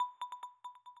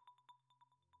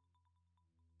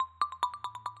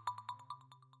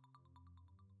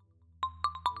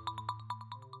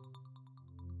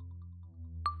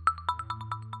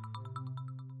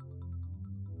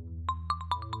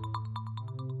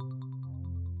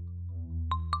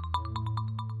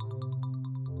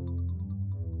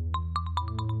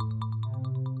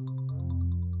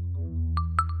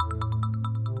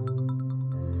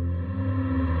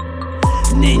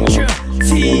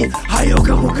Ayo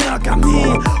kamu kenal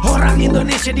kami, orang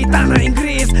Indonesia di tanah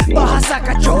Inggris, bahasa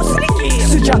kacau sedikit.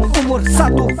 Sejak umur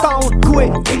 1 tahun gue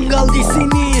tinggal di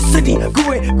sini, sedih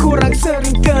gue kurang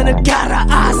sering ke negara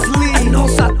asli.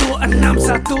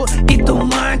 0161 itu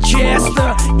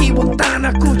Manchester, ibu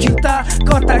tanahku cinta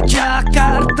kota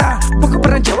Jakarta. Bukan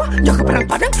perang Jawa, nyokap perang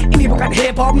Padang, ini bukan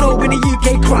hip hop, no, ini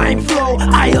UK crime flow.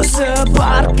 Ayo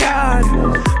sebarkan.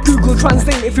 Google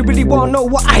Translate if you really wanna know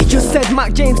what I just said.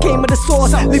 Mark James came with the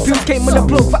source, Livius came with the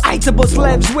plug for Itable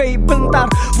slabs. Wait, bentar,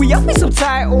 we have a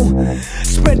subtitle.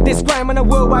 Spread this crime on a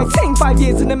worldwide thing. 5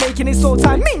 years in the making, it's all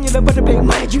time. Mean you better pay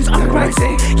my dues on the grind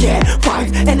thing. Yeah,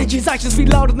 5 energies, actions be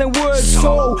louder than words.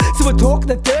 So I talk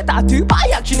the dirt I do, but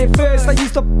I action it first. I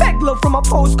used to beg love from my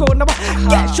postcode, now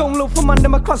I get shown love from under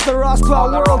my across the Ross to our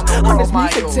world. On this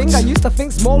music thing, I used to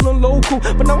think small and local,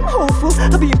 but now I'm hopeful.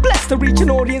 I'm being blessed to reach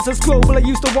an audience that's global. I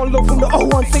used to want love from the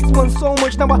 0161 so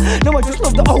much, now I just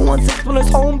love the 016 it's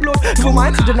home blood. Who am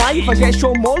I to deny if I get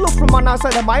shown more love from on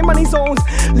outside of my money zones?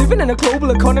 Living in a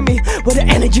global economy where the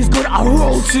energy's good, I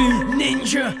roll to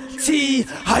Ninja T.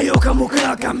 Ayo kamu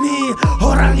kenal kami,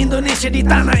 orang Indonesia di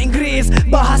tanah Inggris,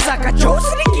 bahasa kacau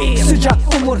sedikit. Sejak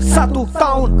umur 1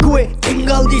 tahun gue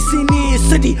tinggal di sini,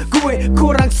 sedih gue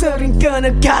kurang sering ke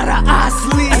negara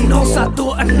asli.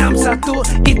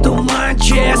 0161 itu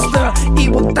Manchester,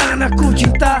 ibu tanahku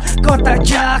cinta kota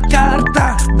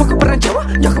Jakarta. Bukan perang Jawa,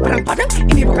 nyokap perang Padang,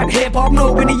 ini bukan hip hop,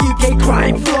 no, ini UK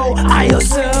crime flow. Ayo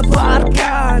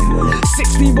sebarkan.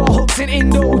 60 ball hooks in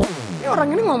Indo.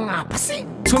 Orang ini ngomong apa sih?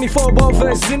 24 bar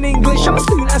verses in English. I'm a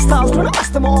student at Styles, trying to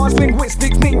master my arts,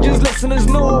 linguistics, ninjas, listeners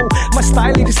know my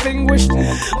style is distinguished.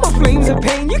 My flames of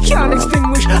pain you can't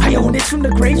extinguish. I own this from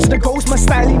the graves to the ghost. My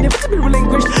style never to be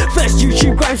relinquished. First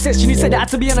YouTube crime session, you said I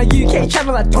had to be on a UK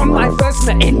channel. I done my first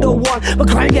in the Indo one, but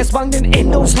crime gets bunged in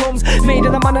Indo slums. Made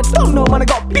in a man I don't know, man, I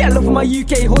got better love for my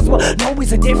UK hoods, but no,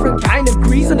 it's a different kind of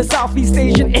grease in the Southeast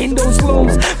Asian Indo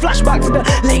slums. Flashback to the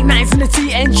late nights in the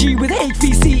TNG with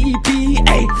HVCEP.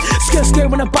 Skirt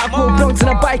when a back road blunts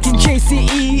and a bike in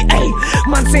JCE.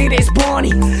 Man say that it's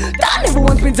Barney, I never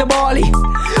once been to Bali.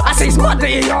 I say it's mad that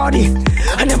you're yardy,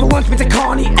 I never once been to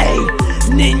Carney.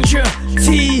 Ninja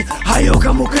T. Ayo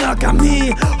kamu kenal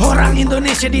kami, orang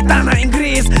Indonesia di tanah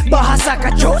Inggris, bahasa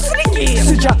kacau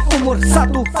sedikit. Sejak umur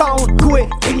 1 tahun gue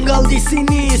tinggal di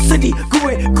sini, sedih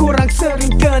gue kurang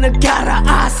sering ke negara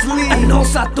asli.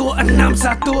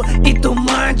 0161 itu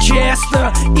Manchester,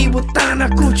 ibu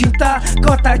tanahku cinta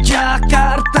kota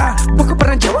Jakarta. Bukan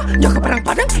perang Jawa, nyokap perang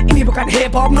Padang, ini bukan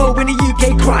hip hop, no, ini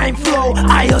UK crime flow.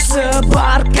 Ayo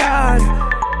sebarkan.